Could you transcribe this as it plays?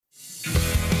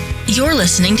You're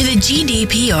listening to the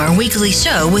GDPR Weekly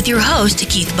Show with your host,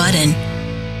 Keith Budden.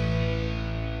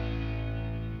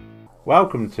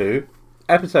 Welcome to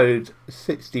episode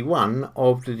 61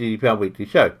 of the GDPR Weekly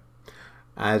Show.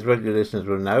 As regular listeners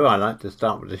will know, I like to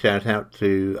start with a shout out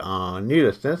to our new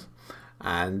listeners.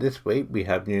 And this week we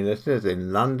have new listeners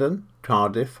in London,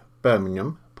 Cardiff,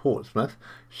 Birmingham, Portsmouth,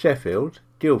 Sheffield,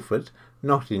 Guildford,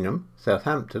 Nottingham,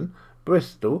 Southampton,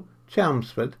 Bristol,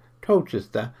 Chelmsford,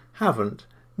 Colchester, Havant,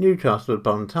 Newcastle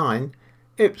upon Tyne,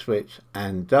 Ipswich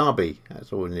and Derby.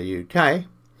 That's all in the UK.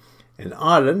 In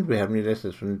Ireland we have new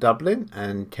listeners from Dublin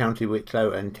and County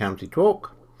Wicklow and County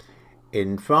Cork.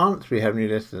 In France we have new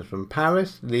listeners from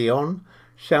Paris, Lyon,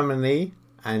 Chamonix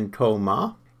and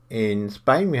Colmar. In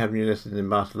Spain we have new listeners in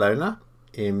Barcelona.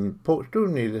 In Portugal,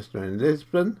 new listener in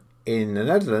Lisbon. In the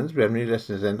Netherlands we have new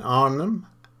listeners in Arnhem,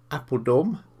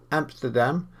 Apeldoorn,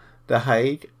 Amsterdam, The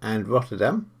Hague and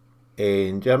Rotterdam.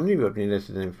 In Germany we have new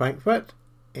listeners in Frankfurt.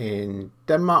 In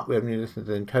Denmark we have new listeners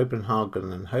in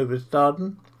Copenhagen and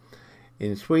Hovedstaden.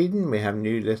 In Sweden we have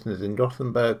new listeners in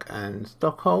Gothenburg and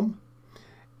Stockholm.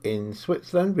 In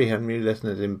Switzerland we have new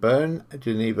listeners in Bern,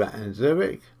 Geneva and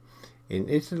Zurich. In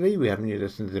Italy we have new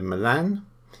listeners in Milan.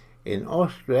 In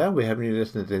Austria we have new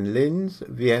listeners in Linz,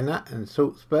 Vienna and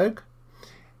Salzburg.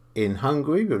 In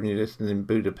Hungary we have new listeners in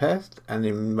Budapest, and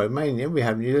in Romania we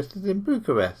have new listeners in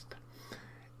Bucharest.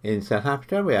 In South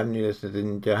Africa we have new listeners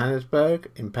in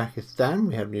Johannesburg. In Pakistan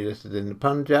we have new listeners in the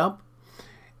Punjab.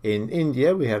 In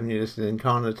India we have new listeners in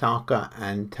Karnataka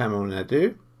and Tamil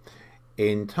Nadu.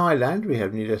 In Thailand we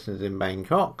have new listeners in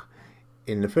Bangkok.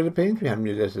 In the Philippines we have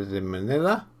new listeners in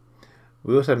Manila.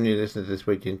 We also have new listeners this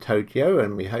week in Tokyo,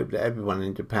 and we hope that everyone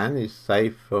in Japan is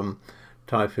safe from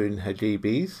Typhoon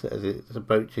Hagibis as it's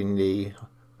approaching the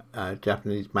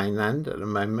Japanese mainland at the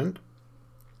moment.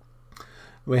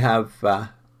 We have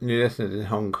new listeners in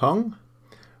Hong Kong.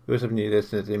 We also have new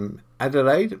listeners in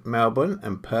Adelaide, Melbourne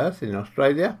and Perth in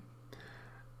Australia.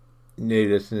 New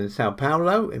listeners in Sao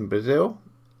Paulo in Brazil,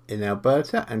 in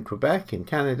Alberta and Quebec in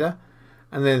Canada.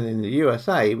 And then in the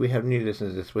USA we have new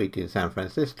listeners this week in San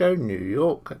Francisco, New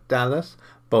York, Dallas,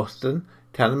 Boston,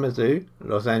 Kalamazoo,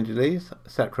 Los Angeles,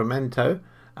 Sacramento,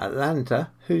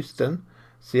 Atlanta, Houston,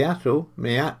 Seattle,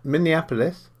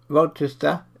 Minneapolis,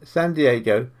 Rochester, San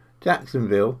Diego,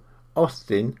 Jacksonville,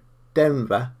 Austin,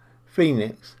 Denver,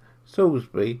 Phoenix,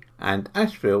 Salisbury and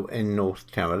Asheville in North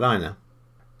Carolina.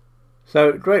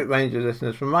 So, great range of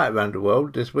listeners from right around the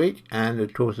world this week, and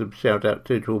of course a shout out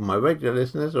to all my regular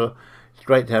listeners. It's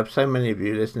great to have so many of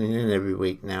you listening in every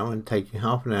week now and taking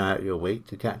half an hour out of your week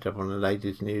to catch up on the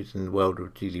latest news in the world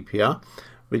of GDPR.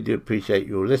 We do appreciate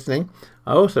your listening.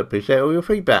 I also appreciate all your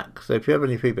feedback, so if you have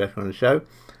any feedback on the show,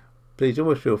 please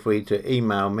always feel free to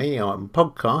email me on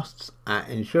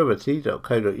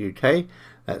podcasts@insurity.co.uk.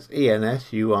 That's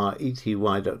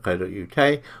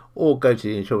ensurety.co.uk, or go to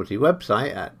the Insurity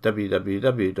website at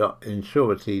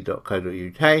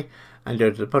www.insurity.co.uk and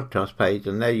go to the podcast page,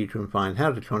 and there you can find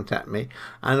how to contact me,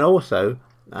 and also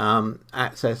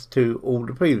access to all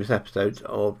the previous episodes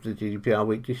of the GDPR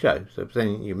Weekly Show. So if there's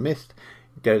anything you missed,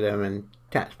 go there and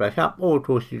catch back up, or of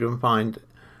course you can find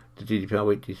the GDPR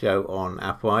Weekly Show on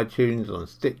Apple iTunes, on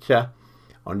Stitcher,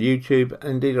 on YouTube,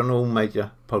 and indeed on all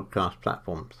major podcast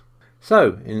platforms.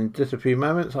 So, in just a few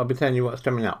moments, I'll be telling you what's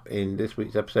coming up in this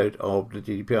week's episode of the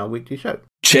GDPR Weekly Show.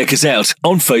 Check us out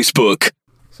on Facebook.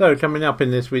 So, coming up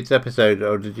in this week's episode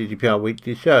of the GDPR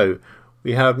Weekly Show,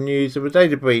 we have news of a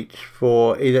data breach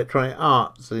for Electronic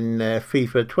Arts in their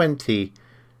FIFA 20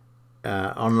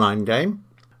 online game.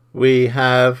 We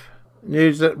have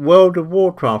news that World of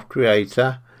Warcraft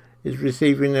creator is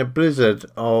receiving a blizzard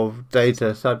of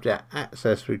data subject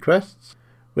access requests.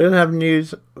 We then have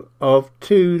news of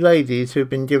two ladies who've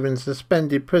been given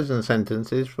suspended prison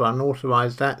sentences for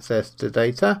unauthorised access to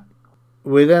data.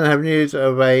 We then have news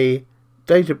of a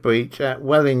data breach at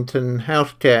Wellington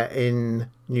Healthcare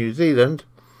in New Zealand,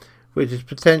 which has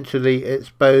potentially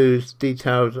exposed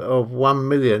details of 1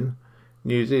 million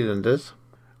New Zealanders.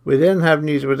 We then have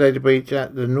news of a data breach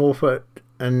at the Norfolk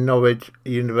and Norwich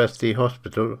University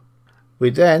Hospital. We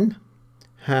then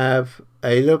have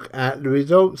a look at the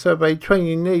results of a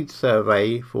training needs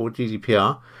survey for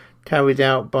GDPR carried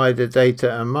out by the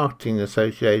Data and Marketing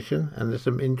Association, and there's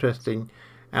some interesting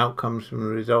outcomes from the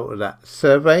result of that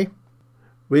survey.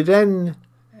 We then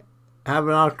have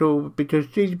an article because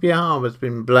GDPR has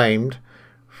been blamed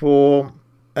for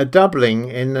a doubling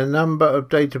in the number of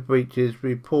data breaches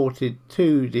reported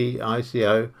to the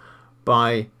ICO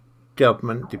by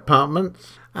government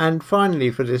departments. And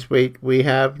finally for this week we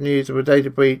have news of a data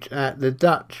breach at the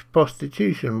Dutch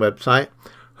prostitution website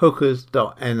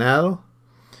hookers.nl,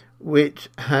 which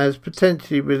has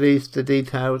potentially released the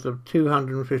details of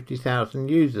 250,000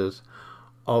 users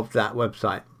of that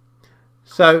website.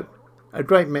 So, a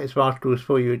great mix of articles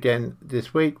for you again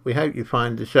this week. We hope you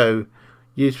find the show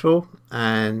useful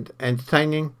and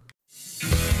entertaining.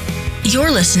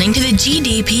 You're listening to the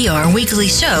GDPR Weekly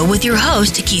Show with your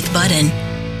host, Keith Budden.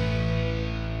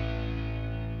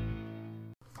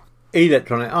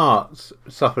 Electronic Arts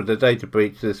suffered a data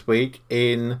breach this week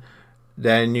in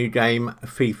their new game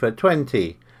FIFA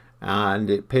 20, and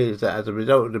it appears that as a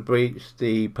result of the breach,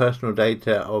 the personal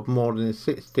data of more than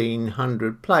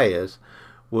 1,600 players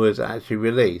was actually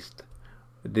released.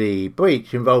 The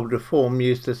breach involved a form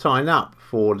used to sign up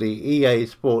for the EA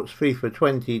Sports FIFA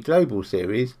 20 Global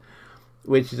Series,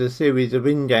 which is a series of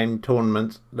in-game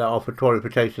tournaments that offer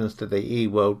qualifications to the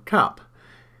eWorld Cup,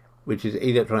 which is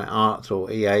Electronic Arts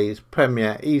or EA's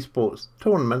premier esports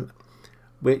tournament,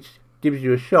 which gives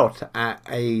you a shot at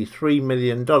a $3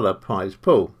 million prize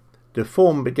pool. The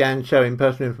form began showing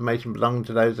personal information belonging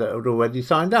to those that had already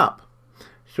signed up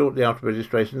shortly after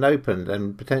registration opened,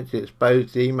 and potentially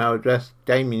exposed the email address,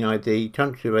 gaming ID,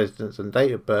 country of residence and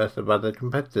date of birth of other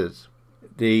competitors.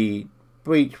 The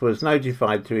breach was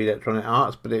notified to Electronic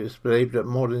Arts, but it was believed that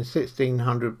more than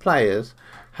 1,600 players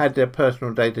had their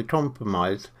personal data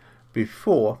compromised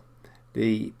before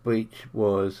the breach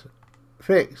was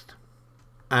fixed.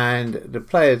 And the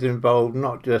players involved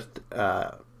not just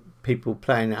people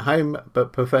playing at home,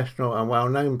 but professional and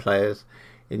well-known players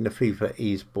in the FIFA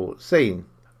esports scene.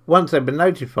 Once they'd been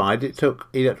notified, it took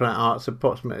Electronic Arts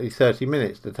approximately 30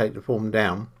 minutes to take the form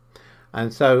down,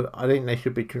 and so I think they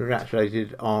should be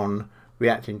congratulated on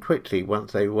reacting quickly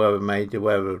once they were made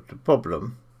aware of the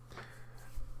problem.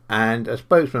 And a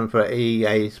spokesman for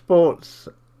EA Sports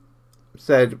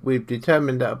said, "We've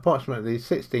determined that approximately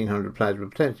 1,600 players were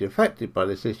potentially affected by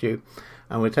this issue,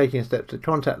 and we're taking steps to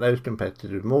contact those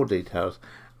competitors with more details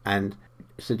and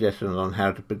suggestions on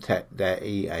how to protect their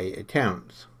EA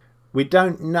accounts." We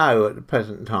don't know at the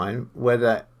present time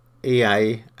whether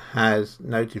EA has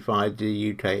notified the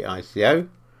UK ICO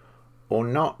or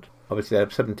not. Obviously, they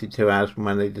have 72 hours from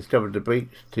when they discovered the breach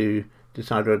to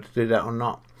decide whether to do that or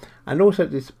not. And also,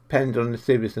 this depends on the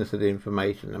seriousness of the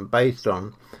information. And based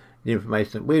on the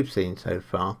information that we've seen so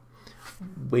far,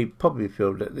 we probably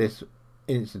feel that this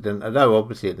incident, although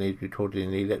obviously it needs recording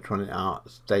in the Electronic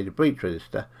Arts Data Breach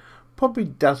Register, probably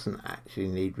doesn't actually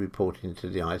need reporting to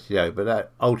the ICO, but that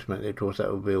ultimately, of course,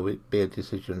 that will be a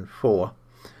decision for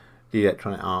the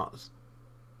Electronic Arts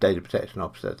Data Protection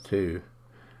Officer to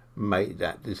make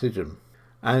that decision.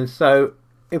 And so,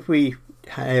 if we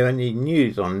have any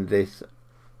news on this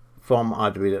from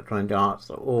either Electronic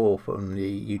Arts or from the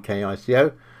UK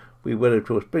ICO, we will, of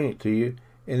course, bring it to you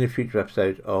in a future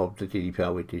episode of the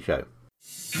GDPR Weekly Show.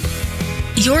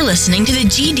 You're listening to the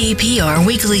GDPR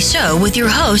Weekly Show with your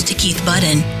host, Keith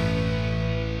Budden.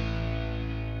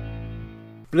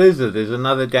 Blizzard is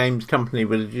another games company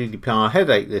with a GDPR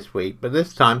headache this week, but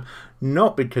this time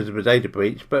not because of a data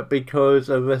breach, but because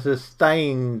of a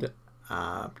sustained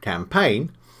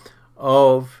campaign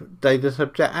of data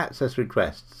subject access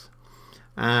requests.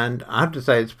 And I have to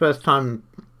say, it's the first time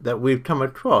that we've come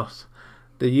across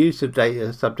the use of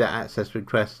data subject access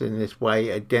requests in this way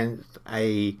against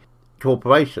a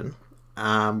corporation.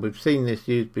 We've seen this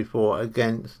used before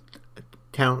against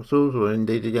councils or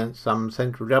indeed against some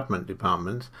central government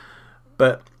departments,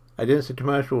 but against a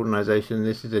commercial organisation,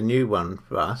 this is a new one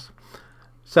for us.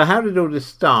 So how did all this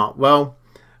start? Well,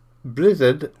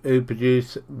 Blizzard, who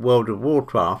produce World of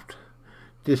Warcraft,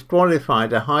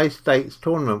 disqualified a high-stakes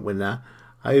tournament winner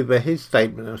over his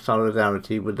statement of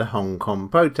solidarity with the Hong Kong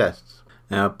protests.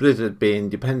 Now, Blizzard, being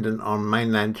dependent on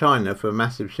mainland China for a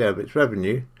massive share of its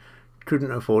revenue,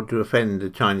 couldn't afford to offend the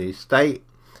Chinese state,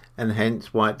 and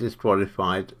hence why it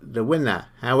disqualified the winner.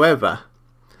 However,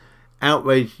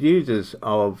 outraged users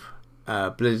of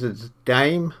Blizzard's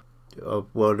game of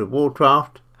World of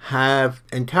Warcraft have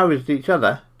encouraged each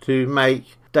other to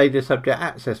make data subject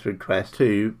access requests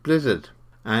to Blizzard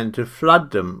and to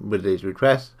flood them with these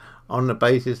requests on the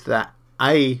basis that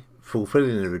A,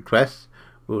 fulfilling the requests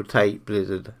will take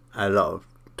Blizzard a lot of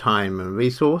time and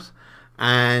resource,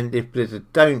 and if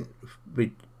Blizzard don't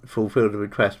fulfill the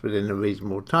request within a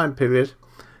reasonable time period,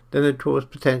 then of course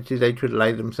potentially they could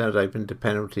lay themselves open to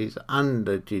penalties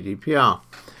under GDPR.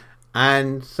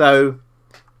 And so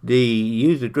the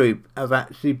user group have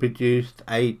actually produced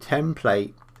a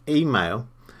template email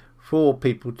for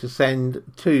people to send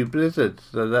to Blizzard,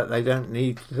 so that they don't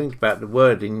need to think about the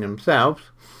wording themselves.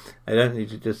 They don't need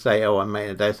to just say, oh, I'm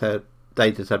making a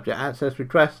data subject access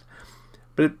request,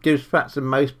 but it gives perhaps the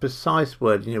most precise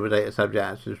wording of a data subject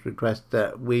access request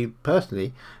that we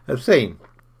personally have seen.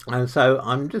 And so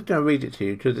I'm just going to read it to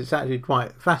you because it's actually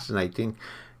quite fascinating,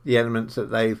 the elements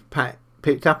that they've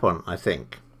picked up on, I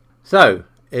think. So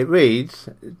it reads,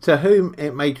 to whom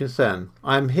it may concern,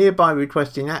 I am hereby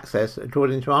requesting access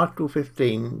according to Article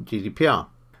 15 GDPR.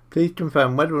 Please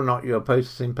confirm whether or not you are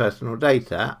processing personal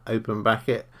data, open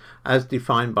bracket, as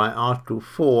defined by Article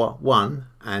 4(1)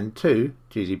 and 2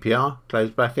 GDPR, close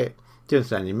bracket,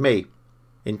 concerning me.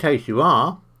 In case you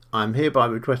are, I am hereby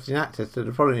requesting access to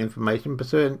the following information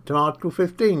pursuant to Article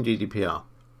 15 GDPR.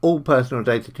 All personal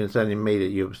data concerning me that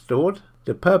you have stored,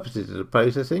 the purposes of the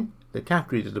processing, the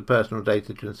categories of the personal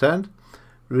data concerned,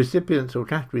 the recipients or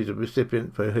categories of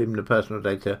recipient for whom the personal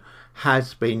data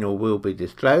has been or will be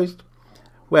disclosed,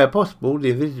 where possible,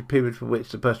 the envisaged period for which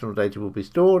the personal data will be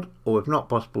stored, or if not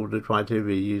possible, the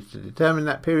criteria used to determine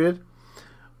that period,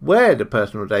 where the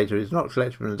personal data is not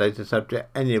collected from the data subject,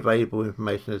 any available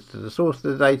information as to the source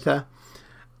of the data,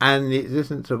 and the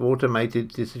existence of automated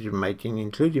decision making,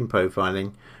 including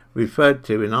profiling, referred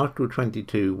to in Article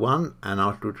 22(1) and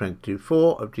Article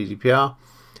 22(4) of GDPR,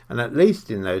 and at least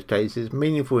in those cases,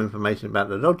 meaningful information about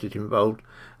the logic involved,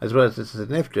 as well as the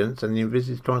significance and the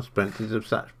envisaged consequences of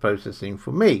such processing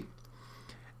for me.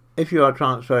 If you are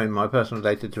transferring my personal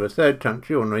data to a third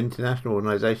country or an international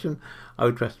organisation, I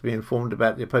would request to be informed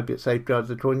about the appropriate safeguards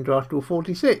according to Article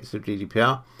 46 of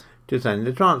GDPR concerning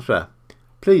the transfer.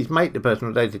 Please make the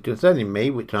personal data concerning me,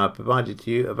 which I have provided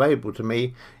to you, available to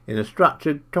me in a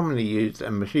structured, commonly used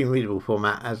and machine-readable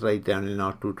format as laid down in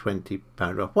Article 20,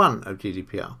 paragraph 1 of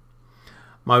GDPR.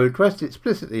 My request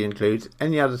explicitly includes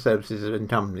any other services and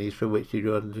companies for which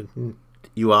you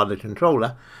are the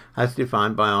controller, as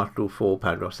defined by Article 4,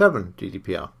 paragraph 7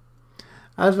 GDPR.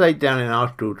 As laid down in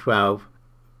Article 12,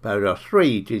 paragraph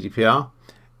 3 GDPR,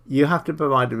 you have to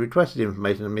provide the requested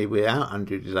information to me without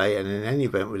undue delay and in any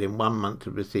event within 1 month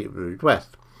of receipt of the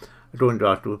request. According to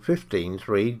Article 15,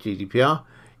 3 GDPR,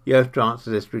 you have to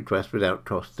answer this request without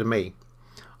cost to me.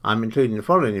 I am including the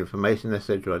following information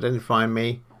necessary to identify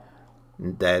me.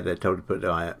 They're told to put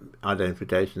their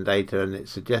identification data, and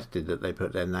it's suggested that they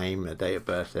put their name, their date of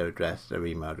birth, their address, their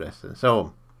email address, and so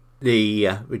on. The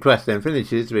request then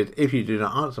finishes with, if you do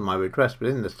not answer my request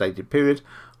within the stated period,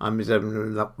 I am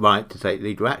reserving the right to take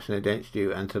legal action against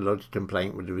you and to lodge a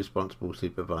complaint with the responsible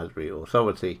supervisory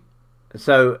authority.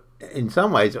 So, in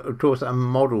some ways, of course, a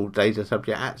model data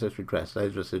subject access request,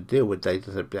 those of us who deal with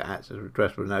data subject access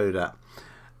requests will know that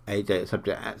a data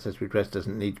subject access request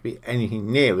doesn't need to be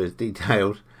anything near as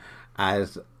detailed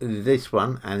as this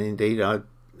one, and indeed,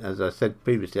 as I said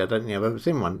previously, I don't think I've ever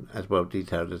seen one as well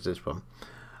detailed as this one.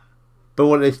 But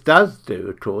what this does do,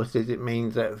 of course, is it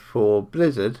means that for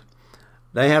Blizzard,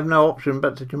 they have no option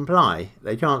but to comply.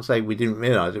 They can't say we didn't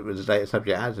realise it was a data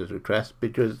subject access request,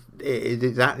 because it is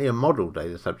exactly a model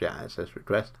data subject access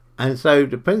request. And so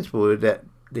the principle that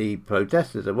the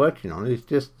protesters are working on is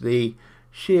just the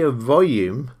sheer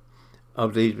volume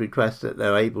of these requests that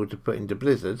they're able to put into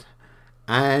Blizzard,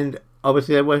 and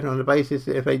obviously they're working on the basis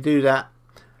that if they do that,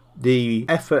 the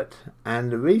effort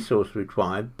and the resource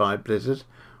required by Blizzard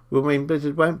will mean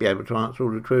Blizzard won't be able to answer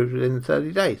all the queries within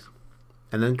 30 days,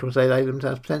 and then of course they lay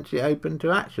themselves potentially open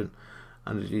to action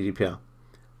under GDPR.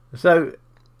 So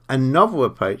a novel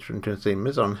approach from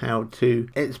consumers on how to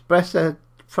express their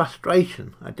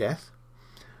frustration, I guess.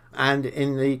 And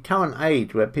in the current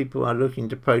age where people are looking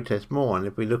to protest more, and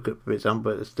if we look at, for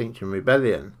example, Extinction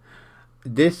Rebellion,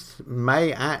 this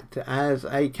may act as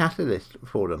a catalyst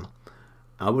for them.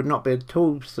 I would not be at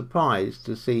all surprised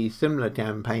to see similar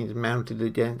campaigns mounted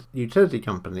against utility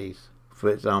companies, for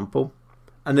example.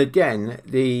 And again,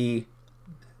 the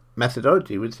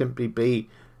methodology would simply be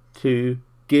to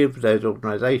give those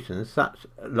organisations such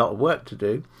a lot of work to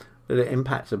do that it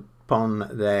impacts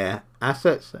upon their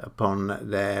assets, upon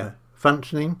their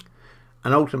functioning,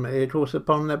 and ultimately, of course,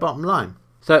 upon their bottom line.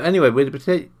 So anyway, with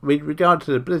regard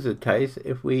to the Blizzard case,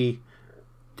 if we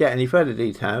get any further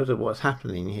details of what's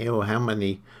happening here or how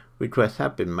many requests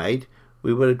have been made,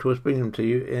 we will, of course, bring them to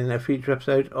you in a future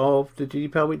episode of the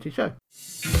GDPR Weekly Show.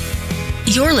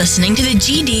 You're listening to the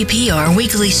GDPR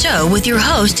Weekly Show with your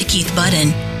host, Keith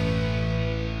Budden.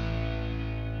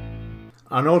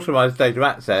 Unauthorised data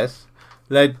access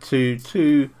led to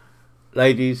 2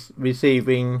 ladies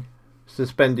receiving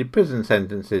suspended prison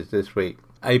sentences this week.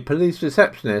 A police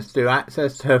receptionist who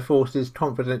accessed her force's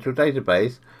confidential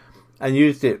database and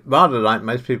used it rather like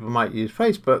most people might use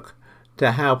Facebook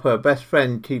to help her best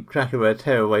friend keep track of her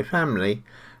tearaway family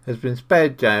has been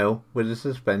spared jail with a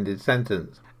suspended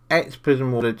sentence.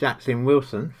 Ex-prison warder Jacqueline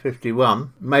Wilson,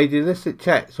 51, made illicit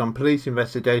checks on police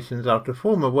investigations after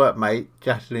former workmate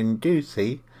Jacqueline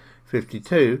Ducey,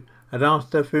 52, had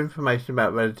asked her for information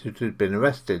about relatives who had been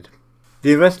arrested.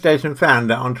 The investigation found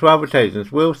that on 12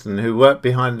 occasions Wilson, who worked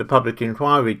behind the public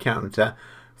inquiry counter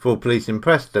for police in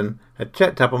Preston, had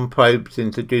checked up on probes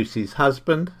into Ducey's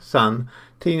husband, son,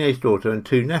 teenage daughter and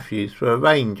 2 nephews for a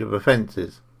range of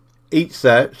offences. Each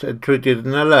search had triggered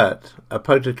an alert, a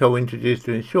protocol introduced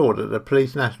to ensure that the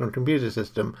police national computer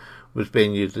system was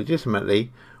being used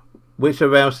legitimately, which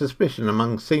aroused suspicion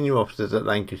among senior officers at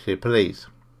Lancashire Police.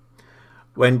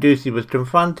 When Ducey was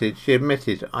confronted, she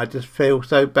admitted, "I just feel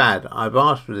so bad. I've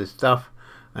asked for this stuff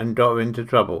and got her into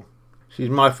trouble. She's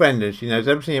my friend and she knows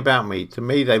everything about me. To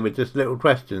me they were just little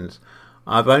questions.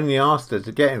 I've only asked her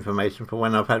to get information for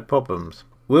when I've had problems."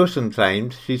 Wilson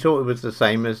claimed she thought it was the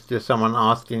same as just someone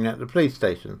asking at the police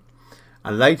station,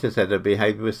 and later said her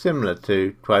behaviour was similar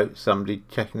to, quote, somebody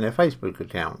checking their Facebook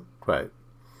account, quote.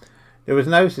 There was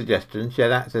no suggestion she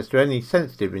had access to any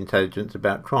sensitive intelligence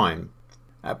about crime.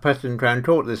 At Preston Crown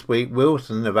Court this week,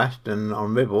 Wilson of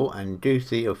Ashton-on-Ribble and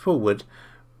Ducey of Fulwood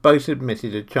both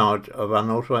admitted a charge of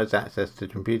unauthorised access to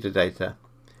computer data.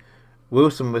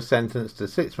 Wilson was sentenced to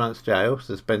 6 months jail,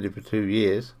 suspended for 2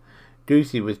 years.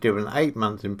 Ducey was given 8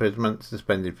 months imprisonment,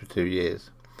 suspended for 2 years.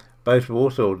 Both were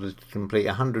also ordered to complete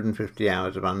 150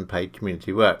 hours of unpaid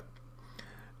community work.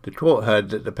 The court heard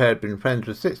that the pair had been friends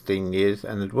for 16 years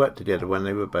and had worked together when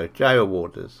they were both jail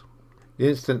warders. The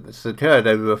incident occurred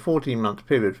over a 14-month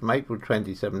period from April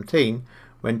 2017,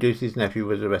 when Ducey's nephew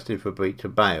was arrested for breach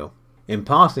of bail. In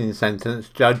passing the sentence,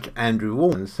 Judge Andrew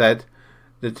Warren said,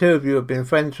 "The two of you have been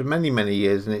friends for many, many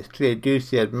years, and it's clear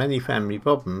Ducey had many family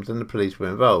problems and the police were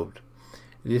involved.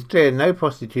 It is clear no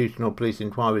prosecution or police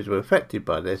inquiries were affected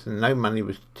by this, and no money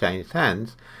was changed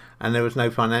hands, and there was no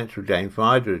financial gain for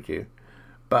either of you.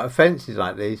 But offences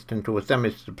like these can cause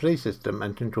damage to the police system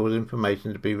and can cause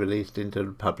information to be released into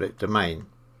the public domain."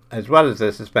 As well as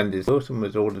the suspended, Wilson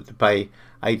was ordered to pay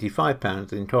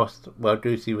 £85 in costs, while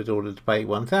Ducey was ordered to pay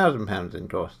 £1,000 in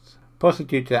costs.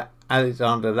 Prosecutor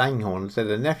Alexander Langhorne said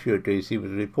a nephew of Ducey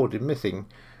was reported missing,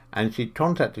 and she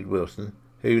contacted Wilson,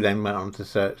 who then went on to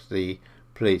search the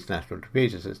police national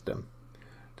computer system.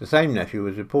 The same nephew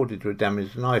was reported to have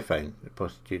damaged an iPhone, the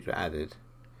prosecutor added.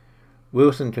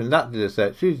 Wilson conducted a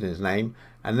search using his name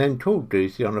and then called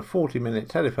Ducey on a 40-minute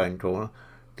telephone call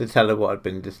to tell her what had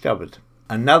been discovered.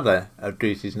 Another of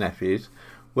Ducey's nephews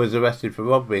was arrested for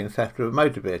robbery and theft of a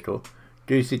motor vehicle.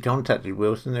 Ducey contacted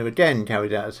Wilson, who again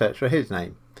carried out a search for his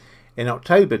name. In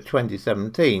October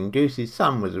 2017, Ducey's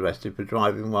son was arrested for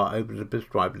driving while over the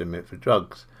prescribed limit for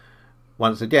drugs.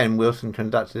 Once again, Wilson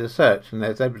conducted a search, and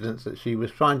there's evidence that she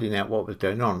was finding out what was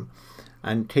going on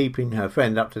and keeping her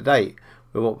friend up to date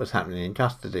with what was happening in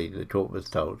custody, the court was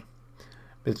told.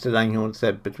 Mr. Langhorne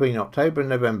said between October and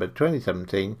November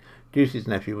 2017, Ducey's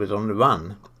nephew was on the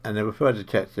run, and there were further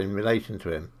checks in relation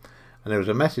to him, and there was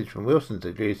a message from Wilson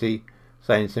to Ducey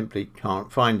saying simply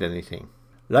 "can't find anything."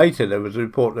 Later there was a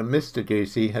report that Mr.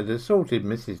 Ducey had assaulted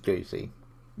Mrs. Ducey.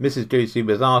 Mrs. Ducey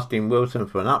was asking Wilson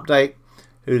for an update,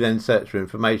 who then searched for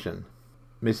information.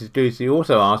 Mrs. Ducey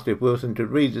also asked if Wilson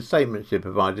could read the statement she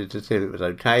provided to see if it was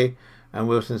okay, and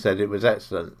Wilson said it was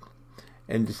excellent.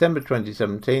 In December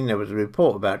 2017, there was a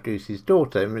report about Ducey's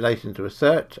daughter in relation to a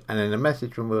search, and in a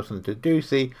message from Wilson to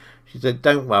Ducey, she said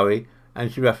 "don't worry,"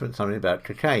 and she referenced something about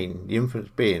cocaine, the inference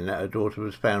being that her daughter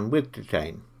was found with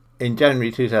cocaine. In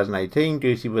January 2018,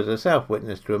 Ducey was herself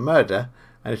witness to a murder,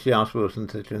 and she asked Wilson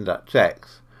to conduct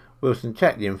checks. Wilson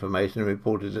checked the information and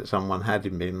reported that someone had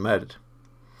been murdered.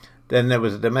 Then there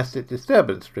was a domestic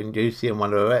disturbance between Ducey and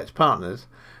one of her ex-partners,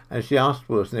 and she asked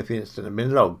Wilson if the incident had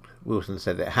been logged. Wilson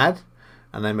said it had,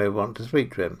 and they may want to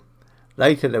speak to him.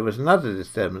 Later there was another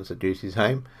disturbance at Ducey's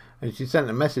home, and she sent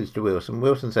a message to Wilson.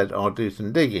 Wilson said, "I'll do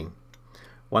some digging."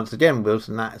 Once again,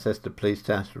 Wilson accessed the police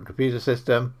national computer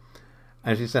system,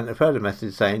 and she sent a further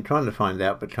message saying, "trying to find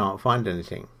out but can't find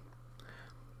anything."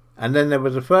 And then there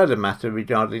was a further matter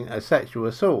regarding a sexual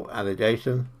assault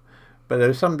allegation, but there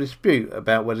was some dispute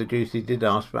about whether Ducey did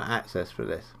ask for access for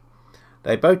this.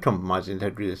 They both compromised the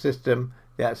integrity of the system.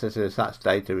 The access to such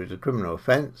data is a criminal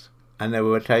offence, and there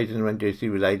were occasions when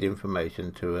Ducey relayed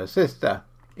information to her sister.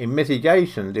 In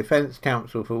mitigation, defence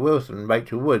counsel for Wilson,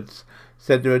 Rachel Woods,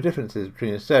 said there are differences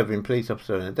between a serving police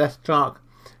officer and a desk clerk.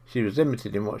 She was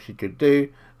limited in what she could do,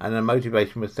 and her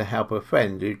motivation was to help her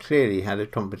friend, who clearly had a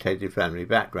complicated family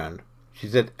background. She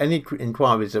said any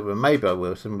inquiries that were made by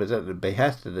Wilson was at the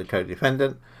behest of the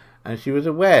co-defendant, and she was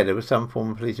aware there was some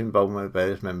form of police involvement with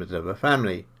various members of her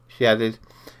family. She added,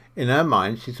 in her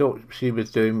mind, she thought she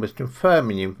was doing was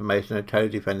confirming the information her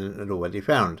co-defendant had already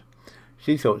found.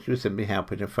 She thought she was simply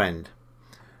helping a friend.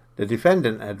 The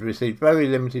defendant had received very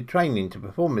limited training to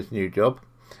perform this new job.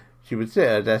 She would sit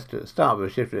at her desk at the start of her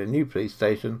shift at a new police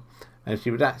station, and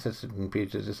she would access the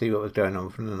computer to see what was going on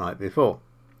from the night before.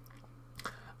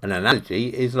 An analogy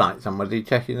is like somebody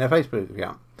checking their Facebook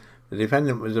account. The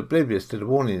defendant was oblivious to the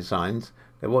warning signs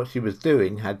that what she was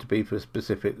doing had to be for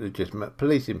specific legitimate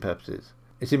policing purposes.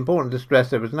 It's important to stress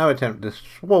there was no attempt to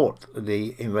thwart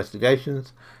the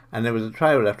investigations, and there was a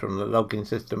trail left on the login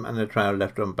system and a trail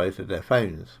left on both of their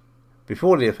phones.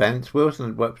 Before the offence, Wilson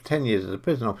had worked for 10 years as a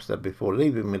prison officer before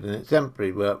leaving with an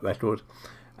exemplary work record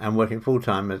and working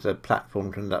full-time as a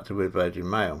platform conductor with Virgin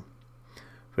Mail.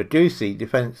 For Juicy,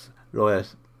 defence lawyer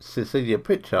Cecilia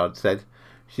Pritchard said,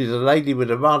 "She's a lady with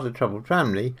a rather troubled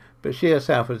family, but she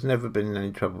herself has never been in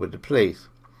any trouble with the police.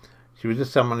 She was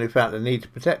just someone who felt the need to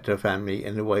protect her family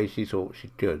in the way she thought she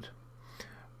could.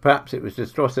 Perhaps it was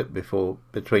just gossip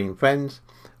between friends,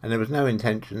 and there was no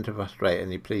intention to frustrate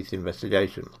any police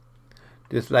investigation.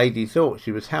 This lady thought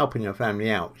she was helping her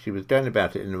family out. She was going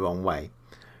about it in the wrong way.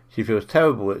 She feels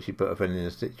terrible that she put her friend in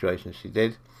the situation she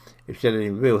did. If she had any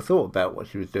real thought about what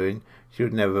she was doing, she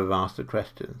would never have asked the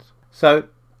questions." So,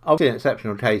 obviously an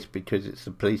exceptional case because it's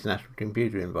the police national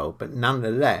computer involved, but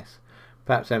nonetheless,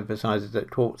 perhaps emphasises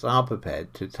that courts are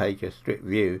prepared to take a strict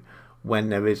view when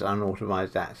there is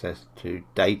unauthorised access to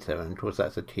data, and of course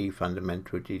that's a key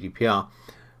fundamental of GDPR.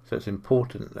 So it's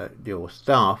important that your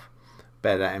staff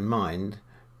bear that in mind,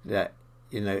 that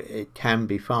it can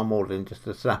be far more than just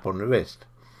a slap on the wrist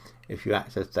if you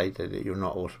access data that you're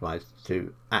not authorised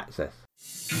to access.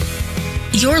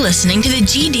 You're listening to the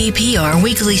GDPR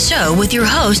Weekly Show with your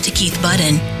host, Keith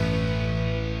Budden.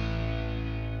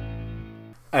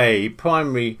 A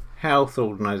primary health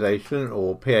organisation,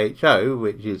 or PHO,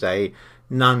 which is a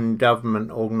non-government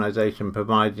organisation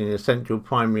providing essential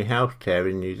primary health care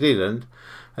in New Zealand,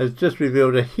 has just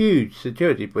revealed a huge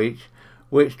security breach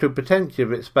which could potentially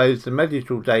have exposed the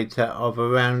medical data of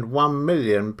around 1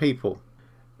 million people.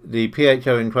 The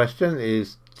PHO in question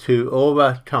is Te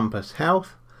Ora Campus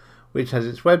Health, which has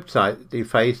its website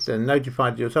defaced and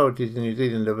notified the authorities in New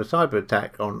Zealand of a cyber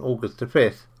attack on August the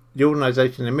 5th. The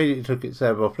organisation immediately took its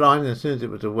server offline as soon as it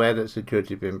was aware that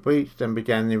security had been breached and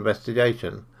began an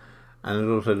investigation, and has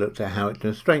also looked at how it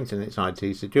can strengthen its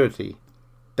IT security.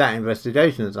 That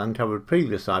investigation has uncovered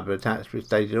previous cyber attacks which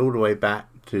dated all the way back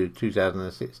to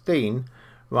 2016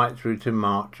 right through to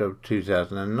March of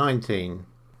 2019.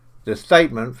 The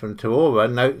statement from Te Ora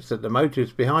notes that the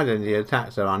motives behind any of the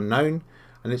attacks are unknown,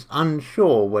 and it's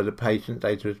unsure whether patient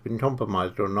data has been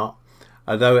compromised or not,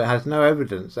 although it has no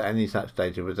evidence that any such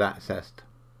data was accessed.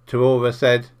 Te Ora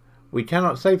said, "We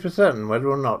cannot say for certain whether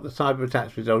or not the cyber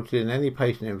attacks resulted in any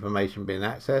patient information being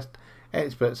accessed.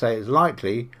 Experts say it's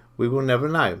likely. We will never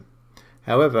know.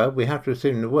 However, we have to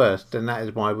assume the worst, and that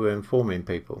is why we're informing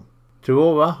people." Te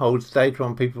Ora holds data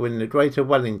on people in the Greater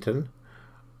Wellington,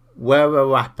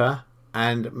 Wairarapa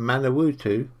and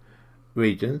Manawatu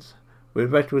regions,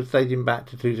 with records dating back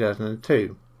to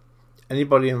 2002.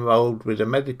 Anybody involved with a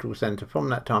medical centre from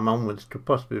that time onwards could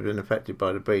possibly have been affected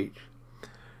by the breach.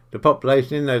 The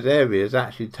population in those areas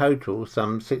actually totals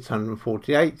some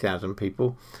 648,000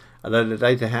 people, although the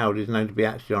data held is known to be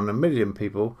actually on 1 million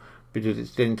people because it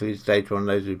still includes data on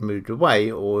those who've moved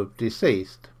away or have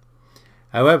deceased.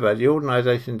 However, the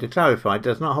organisation, to clarify,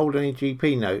 does not hold any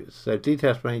GP notes, so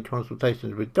details from any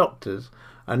consultations with doctors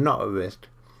are not at risk,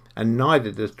 and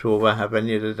neither does Te Ora have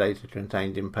any of the data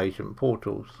contained in patient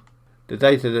portals. The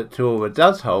data that Te Ora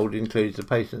does hold includes the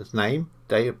patient's name,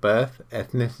 date of birth,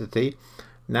 ethnicity,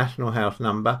 national health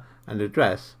number and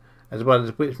address, as well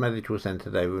as which medical centre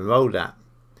they were enrolled at.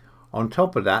 On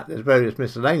top of that, there's various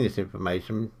miscellaneous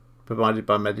information provided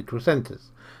by medical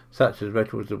centres, such as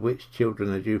records of which children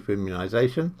are due for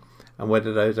immunisation and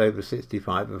whether those over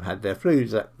 65 have had their flu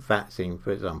vaccine,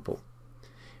 for example.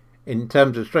 In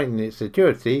terms of strengthening its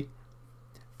security,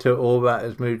 Te Ora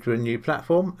has moved to a new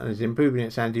platform and is improving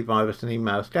its antivirus and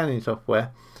email scanning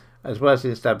software, as well as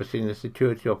establishing a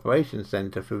security operations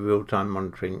centre for real-time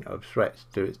monitoring of threats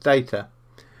to its data.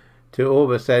 Te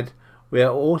Ora said, "We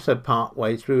are also part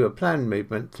way through a planned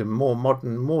movement to more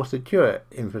modern, more secure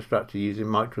infrastructure using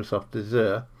Microsoft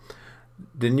Azure.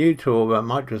 The new Te Ora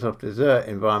Microsoft Azure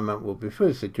environment will be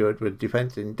fully secured with a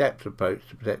defence in-depth approach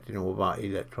to protecting all of our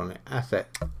electronic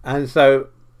assets." And so,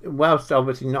 whilst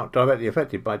obviously not directly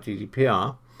affected by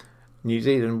GDPR, New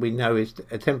Zealand, we know, is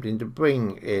attempting to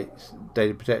bring its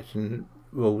data protection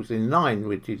rules in line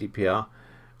with GDPR,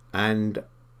 and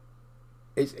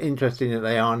it's interesting that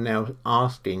they are now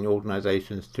asking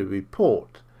organisations to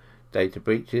report data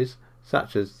breaches,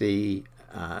 such as the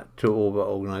Te Ora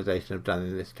organisation have done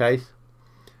in this case.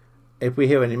 If we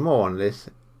hear any more on this,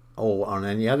 or on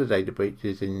any other data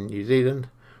breaches in New Zealand,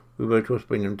 we will of course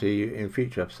bring them to you in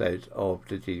future episodes of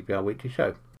the GDPR Weekly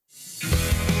Show.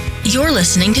 You're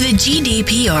listening to the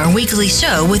GDPR Weekly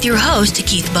Show with your host,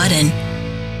 Keith Budden.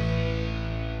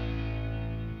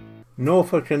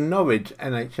 Norfolk and Norwich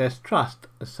NHS Trust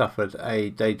suffered a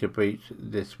data breach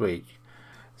this week.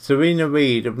 Serena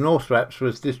Reid of Northreps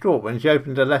was distraught when she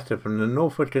opened a letter from the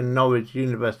Norfolk and Norwich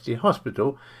University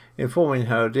Hospital informing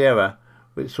her of the error,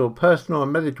 which saw personal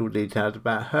and medical details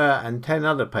about her and 10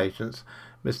 other patients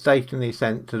mistakenly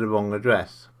sent to the wrong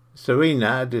address.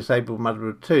 Serena, a disabled mother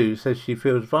of 2, says she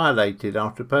feels violated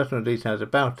after personal details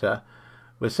about her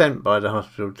were sent by the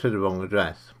hospital to the wrong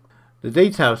address. The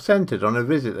details centred on a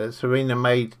visit that Serena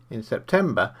made in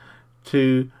September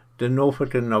to the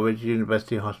Norfolk and Norwich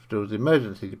University Hospital's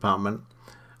emergency department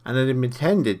and had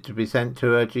intended to be sent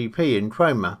to her GP in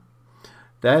Cromer.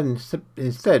 They had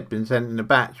instead been sent in a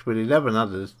batch with 11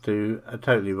 others to a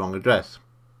totally wrong address.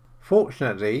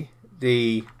 Fortunately,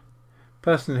 the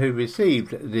person who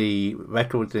received the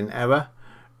records in error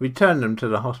returned them to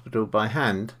the hospital by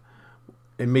hand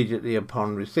immediately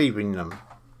upon receiving them.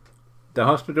 The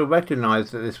hospital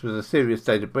recognised that this was a serious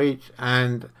data breach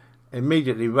and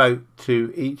immediately wrote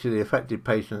to each of the affected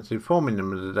patients informing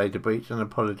them of the data breach and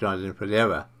apologising for the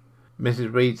error.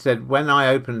 Mrs. Reid said, "When I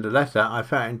opened the letter, I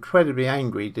felt incredibly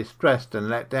angry, distressed and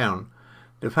let down.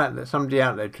 The fact that somebody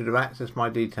out there could have accessed my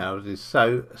details is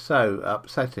so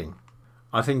upsetting.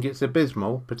 I think it's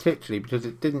abysmal, particularly because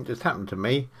it didn't just happen to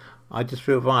me. I just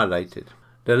feel violated."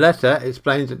 The letter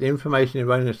explains that the information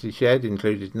erroneously shared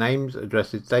included names,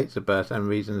 addresses, dates of birth and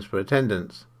reasons for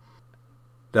attendance.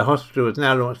 The hospital has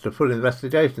now launched a full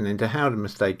investigation into how the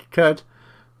mistake occurred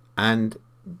and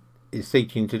is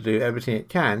seeking to do everything it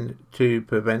can to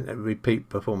prevent a repeat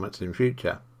performance in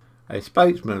future. A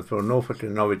spokesman for Norfolk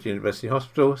and Norwich University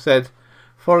Hospital said,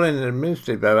 "Following an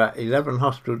administrative error, 11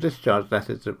 hospital discharge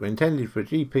letters that were intended for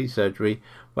GP surgery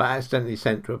were accidentally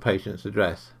sent to a patient's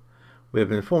address. We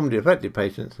have informed the affected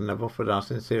patients and have offered our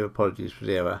sincere apologies for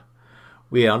the error.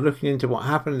 We are looking into what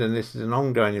happened and this is an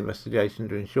ongoing investigation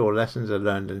to ensure lessons are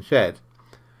learned and shared.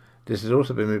 This has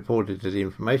also been reported to the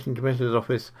Information Commissioner's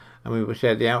Office and we will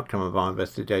share the outcome of our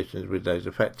investigations with those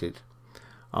affected.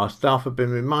 Our staff have been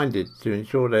reminded to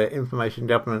ensure their information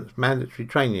governance mandatory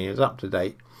training is up to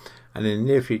date and in the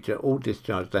near future all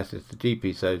discharge letters to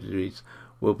GP surgeries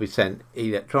will be sent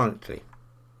electronically."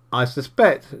 I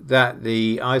suspect that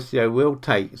the ICO will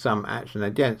take some action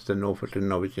against the Norfolk and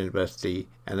Norwich University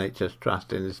NHS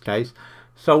Trust in this case,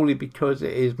 solely because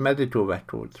it is medical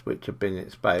records which have been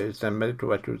exposed, and medical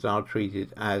records are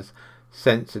treated as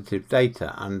sensitive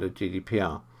data under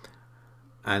GDPR.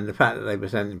 And the fact that they were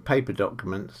sent in paper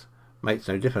documents makes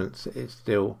no difference. It's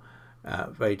still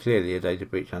very clearly a data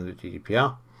breach under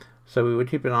GDPR. So we will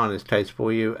keep an eye on this case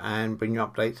for you and bring you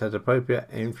updates as appropriate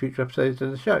in future episodes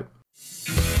of the show.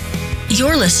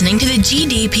 You're listening to the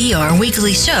GDPR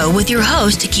Weekly Show with your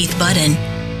host, Keith Budden.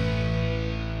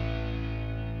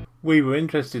 We were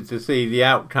interested to see the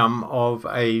outcome of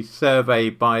a survey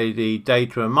by the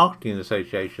Data and Marketing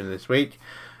Association this week,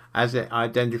 as it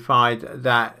identified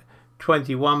that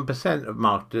 21% of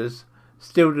marketers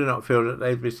still do not feel that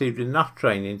they've received enough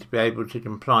training to be able to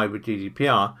comply with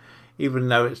GDPR, even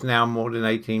though it's now more than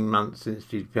 18 months since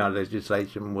GDPR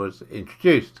legislation was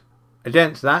introduced.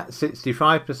 Against that,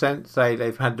 65% say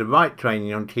they've had the right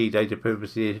training on key data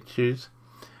privacy issues,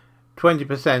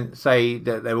 20% say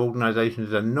that their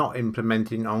organisations are not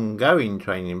implementing ongoing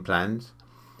training plans,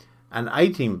 and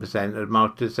 18% of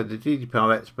marketers said the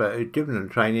GDPR expert who'd given them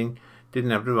training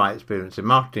didn't have the right experience in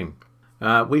marketing.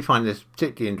 We find this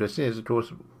particularly interesting as, of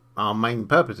course, our main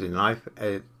purpose in life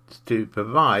is to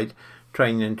provide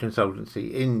training and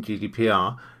consultancy in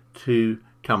GDPR to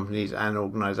companies and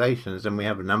organisations, and we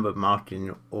have a number of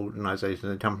marketing organisations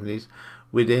and companies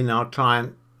within our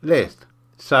client list.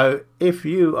 So if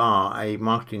you are a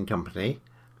marketing company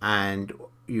and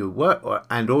you work for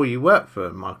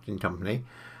a marketing company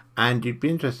and you'd be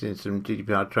interested in some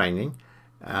GDPR training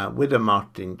with a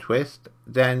marketing twist,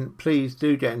 then please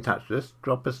do get in touch with us.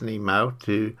 Drop us an email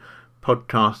to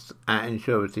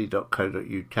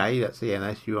podcasts@insurity.co.uk. That's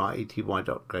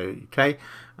ENSURETY.co.uk,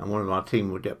 and one of our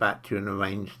team will get back to you and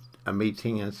arrange a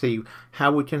meeting and see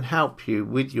how we can help you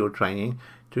with your training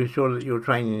to ensure that your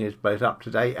training is both up to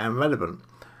date and relevant.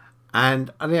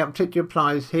 And I think that particularly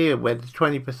applies here, where the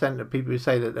 20% of people who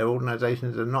say that their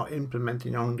organisations are not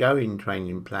implementing ongoing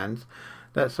training plans.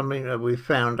 That's something that we've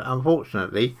found,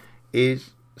 unfortunately,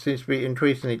 seems to be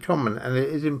increasingly common, and it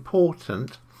is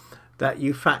important that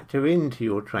you factor into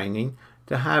your training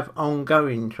to have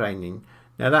ongoing training.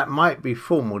 Now that might be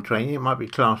formal training, it might be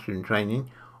classroom training,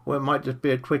 or it might just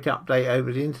be a quick update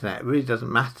over the internet. It really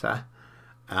doesn't matter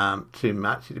too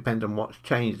much. It depends on what's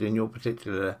changed in your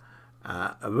particular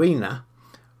arena.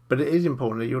 But it is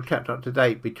important that you're kept up to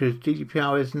date, because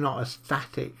GDPR is not a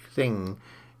static thing.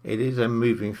 It is a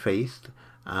moving feast.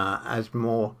 As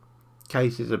more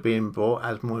cases are being brought,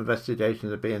 as more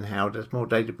investigations are being held, as more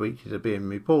data breaches are being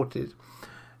reported,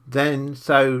 then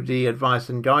so the advice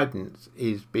and guidance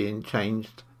is being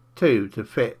changed too, to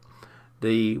fit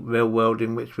the real world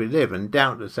in which we live. And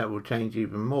doubtless that will change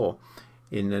even more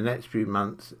in the next few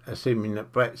months, assuming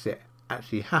that Brexit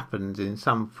actually happens in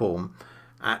some form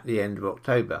at the end of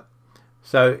October.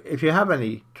 So if you have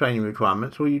any training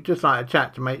requirements, or you just like a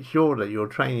chat to make sure that your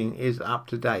training is up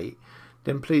to date,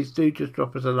 then please do just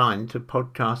drop us a line to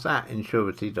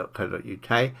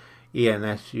podcast@ensurety.co.uk,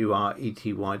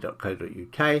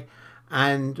 ensurety.co.uk,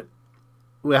 and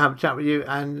we'll have a chat with you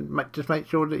and just make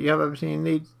sure that you have everything you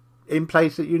need in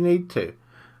place that you need to.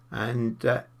 And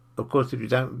of course, if you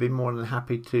don't, we'd be more than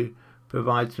happy to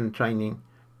provide some training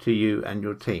to you and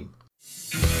your team.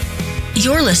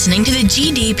 You're listening to the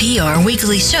GDPR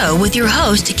Weekly Show with your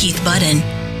host, Keith Budden.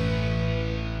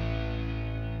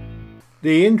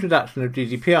 The introduction of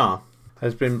GDPR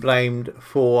has been blamed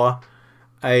for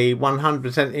a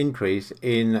 100% increase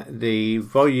in the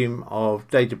volume of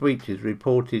data breaches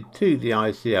reported to the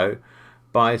ICO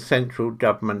by central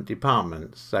government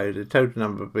departments. So the total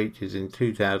number of breaches in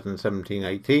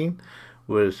 2017-18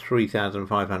 was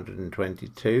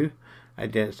 3,522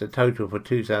 against a total for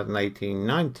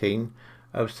 2018-19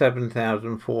 of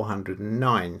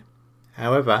 7,409.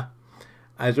 However,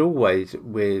 as always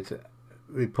with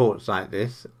reports like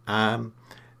this,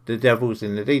 the devil's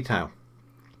in the detail.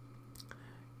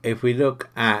 If we look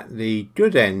at the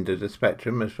good end of the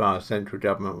spectrum as far as central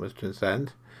government was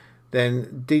concerned,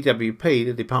 then DWP,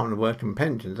 the Department of Work and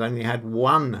Pensions, only had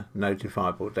one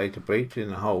notifiable data breach in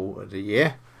the whole of the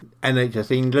year.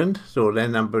 NHS England saw their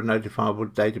number of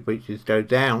notifiable data breaches go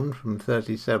down from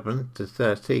 37 to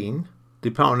 13.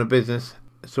 Department of Business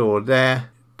saw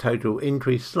their total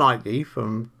increase slightly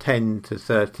from 10 to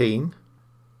 13.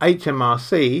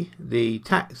 HMRC, the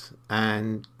Tax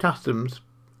and Customs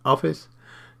Office,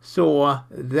 saw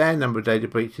their number of data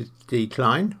breaches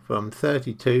decline from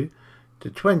 32 to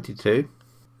 22.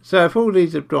 So if all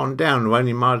these have gone down or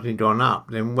only marginally gone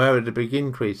up, then where are the big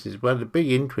increases? Well, the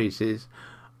big increases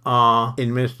are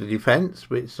in Ministry of Defence,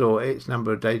 which saw its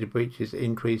number of data breaches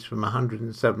increase from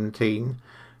 117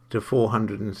 to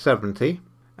 470.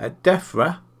 At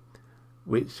DEFRA,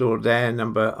 which saw their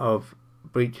number of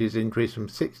breaches increase from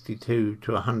 62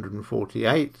 to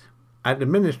 148. At the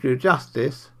Ministry of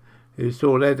Justice, who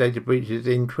saw their data breaches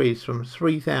increase from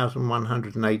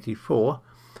 3,184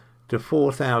 to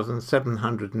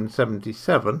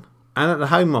 4,777. And at the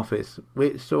Home Office,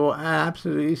 which saw an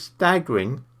absolutely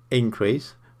staggering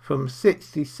increase from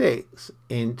 66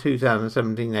 in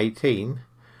 2017-18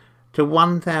 to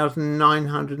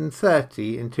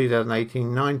 1,930 in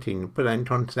 2018-19. Put that in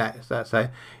context, that's an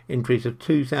increase of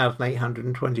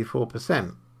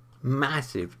 2,824%.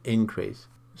 Massive increase.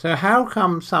 So how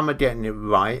come some are getting it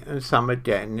right and some are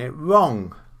getting it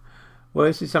wrong? Well,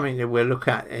 this is something that we'll look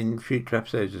at in future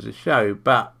episodes of the show,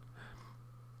 but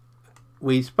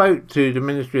we spoke to the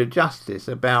Ministry of Justice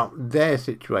about their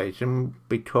situation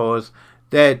because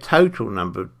their total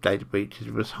number of data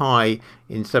breaches was high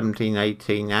in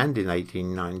 17-18 and in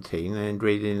 18-19, and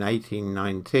indeed in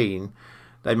 18-19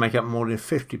 they make up more than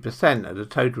 50% of the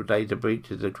total data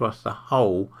breaches across the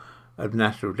whole of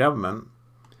national government.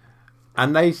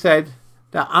 And they said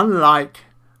that unlike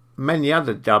many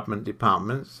other government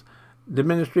departments, the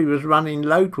Ministry was running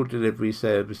local delivery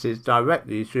services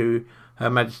directly through Her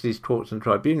Majesty's Courts and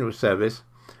Tribunal Service,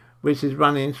 which is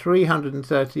running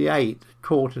 338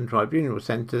 court and tribunal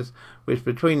centres, which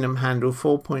between them handle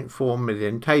 4.4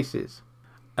 million cases.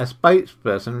 A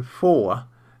spokesperson for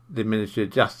the Ministry of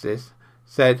Justice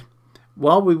said,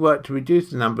 "While we work to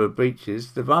reduce the number of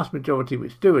breaches, the vast majority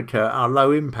which do occur are low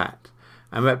impact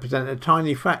and represent a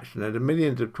tiny fraction of the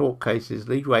millions of court cases,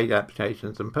 legal aid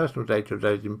applications and personal data of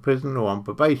those in prison or on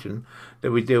probation that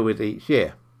we deal with each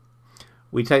year.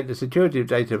 We take the security of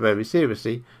data very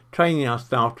seriously, training our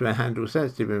staff to handle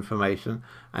sensitive information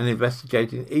and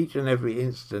investigating each and every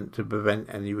incident to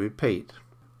prevent any repeat."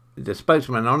 The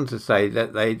spokesman went on to say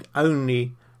that they'd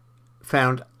only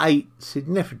found 8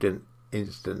 significant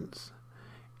incidents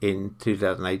in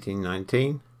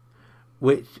 2018-19,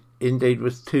 which indeed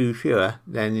was 2 fewer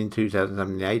than in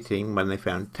 2017-18 when they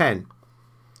found 10.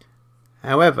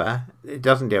 However, it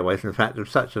doesn't get away from the fact of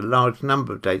such a large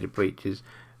number of data breaches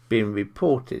being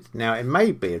reported. Now, it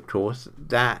may be, of course,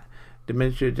 that the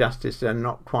Ministry of Justice are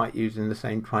not quite using the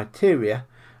same criteria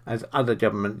as other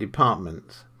government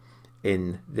departments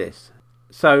in this.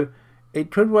 So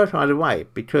it could work either way,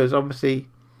 because obviously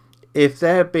if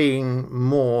they're being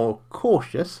more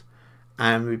cautious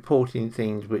and reporting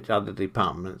things which other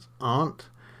departments aren't,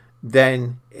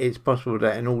 then it's possible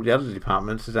that in all the other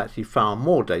departments there's actually far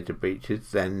more data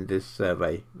breaches than this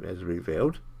survey has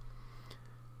revealed.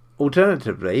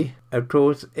 Alternatively, of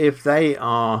course, if they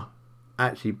are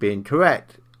actually being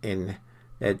correct in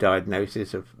their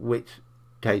diagnosis of which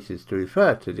cases to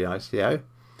refer to the ICO,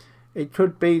 it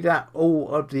could be that all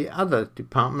of the other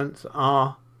departments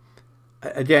are,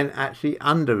 again, actually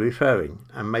under-referring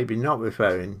and maybe not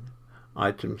referring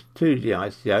items to the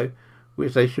ICO,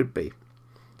 which they should be.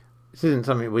 This isn't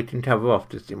something we can cover off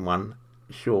just in one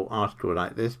short article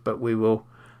like this, but we will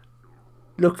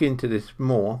look into this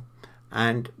more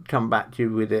and come back to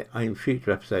you with it in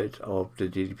future episodes of the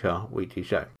GDPR Weekly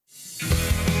Show.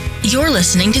 You're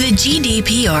listening to the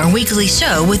GDPR Weekly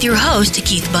Show with your host,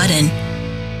 Keith Budden.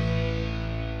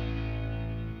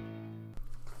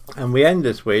 And we end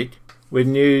this week with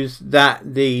news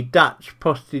that the Dutch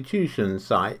prostitution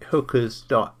site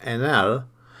hookers.nl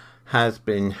has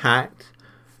been hacked,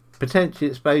 potentially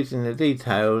exposing the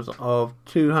details of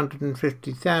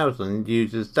 250,000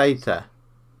 users' data.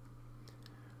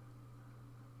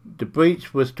 The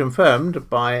breach was confirmed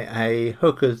by a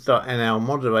hookers.nl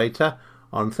moderator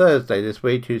on Thursday this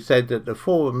week, who said that the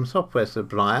forum software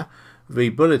supplier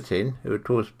vBulletin, who of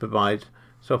course provides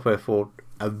software for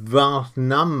a vast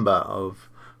number of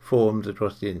forums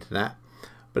across the internet,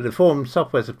 but the forum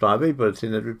software supplier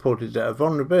vBulletin had reported that a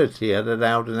vulnerability had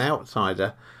allowed an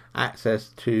outsider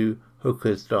access to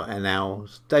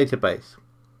hookers.nl's database.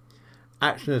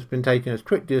 Action has been taken as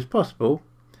quickly as possible.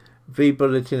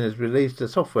 vBulletin has released a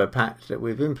software patch that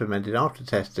we've implemented after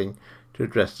testing to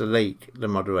address the leak, the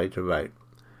moderator wrote.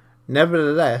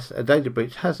 Nevertheless, a data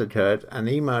breach has occurred and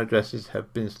email addresses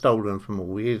have been stolen from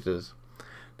all users.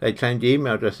 They claimed the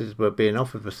email addresses were being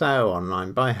offered for sale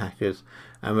online by hackers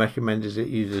and recommended that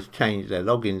users change their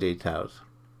login details.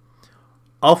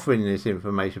 Offering this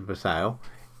information for sale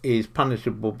is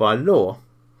punishable by law,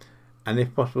 and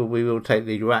if possible we will take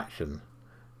legal action,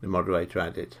 the moderator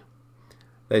added.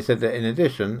 They said that in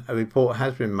addition, a report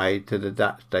has been made to the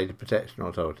Dutch Data Protection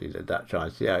Authority, the Dutch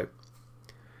ICO.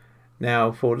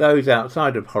 Now, for those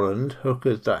outside of Holland,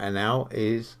 hookers.nl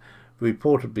is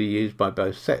reportedly used by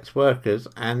both sex workers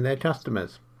and their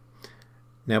customers.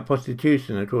 Now,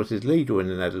 prostitution, of course, is legal in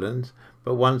the Netherlands,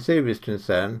 but one serious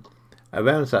concern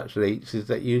around such leaks is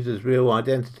that users' real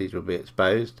identities will be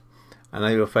exposed and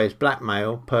they will face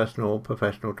blackmail, personal or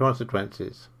professional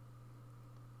consequences.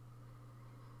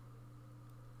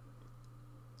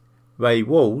 Ray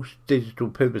Walsh, digital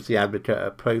privacy advocate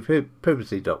at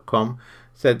ProPrivacy.com,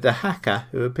 said the hacker,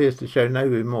 who appears to show no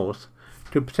remorse,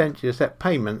 could potentially accept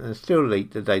payment and still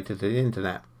leak the data to the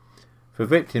internet. For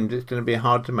victims, it's going to be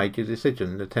hard to make a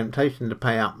decision. The temptation to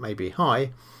pay up may be high,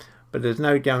 but there's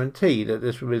no guarantee that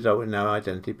this will result in their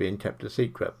identity being kept a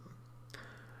secret.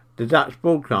 The Dutch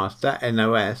broadcaster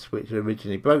NOS, which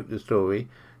originally broke the story,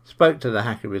 spoke to the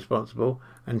hacker responsible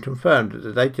and confirmed that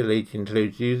the data leak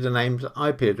includes usernames,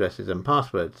 IP addresses and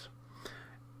passwords.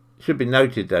 It should be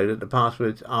noted, though, that the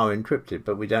passwords are encrypted,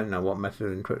 but we don't know what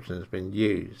method of encryption has been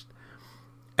used.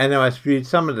 NOS viewed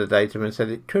some of the data and said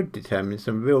it could determine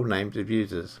some real names of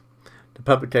users. The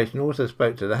publication also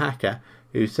spoke to the hacker,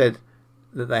 who said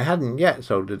that they hadn't yet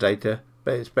sold the data,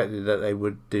 but expected that they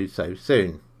would do so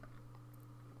soon.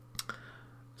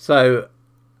 So,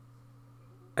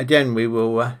 again, we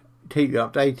will keep you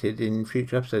updated in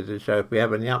future episodes of the show if we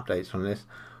have any updates on this,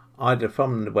 either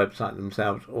from the website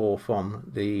themselves or from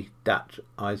the Dutch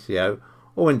ICO,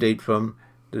 or indeed from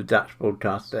the Dutch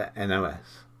broadcaster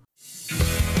NOS.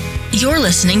 You're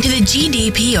listening to the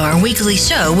GDPR Weekly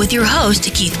Show with your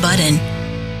host, Keith Budden.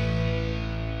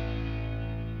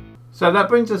 So that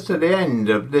brings us to the end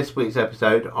of this week's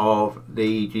episode of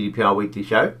the GDPR Weekly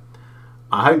Show.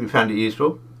 I hope you found it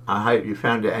useful. I hope you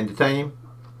found it entertaining.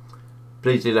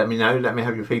 Please do let me know. Let me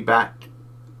have your feedback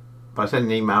by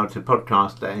sending an email to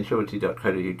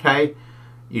podcast@ensurety.co.uk.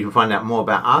 You can find out more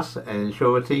about us at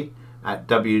Ensurety at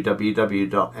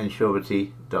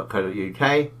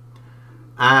www.ensurety.co.uk.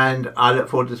 And I look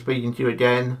forward to speaking to you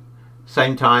again,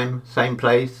 same time, same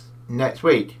place, next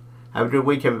week. Have a good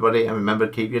week, everybody, and remember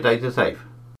to keep your data safe.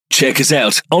 Check us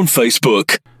out on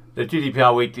Facebook. The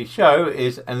GDPR Weekly Show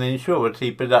is an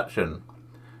Ensurety production.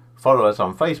 Follow us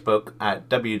on Facebook at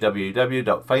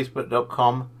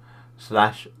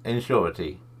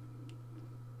www.facebook.com/Ensurety.